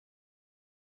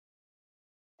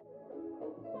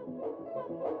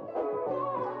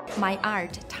My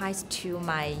art ties to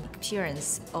my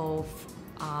experience of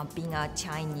being a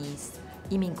Chinese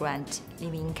immigrant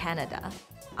living in Canada.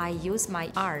 I use my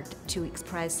art to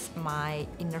express my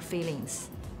inner feelings.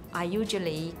 I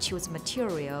usually choose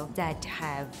material that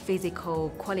have physical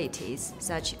qualities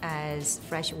such as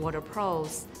freshwater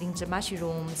prawns, ginger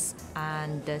mushrooms,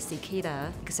 and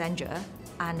cicada, etc.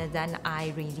 And then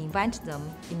I reinvent them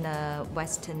in a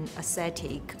Western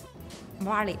aesthetic.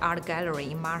 Valley Art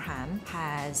Gallery in Markham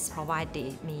has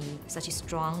provided me such a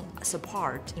strong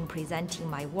support in presenting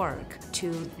my work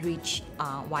to reach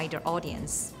a wider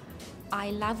audience.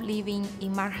 I love living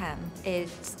in Markham.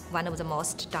 It's one of the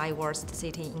most diverse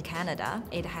cities in Canada.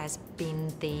 It has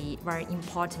been the very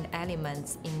important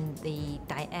elements in the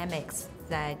dynamics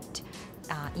that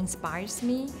inspires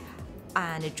me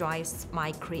and drives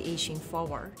my creation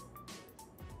forward.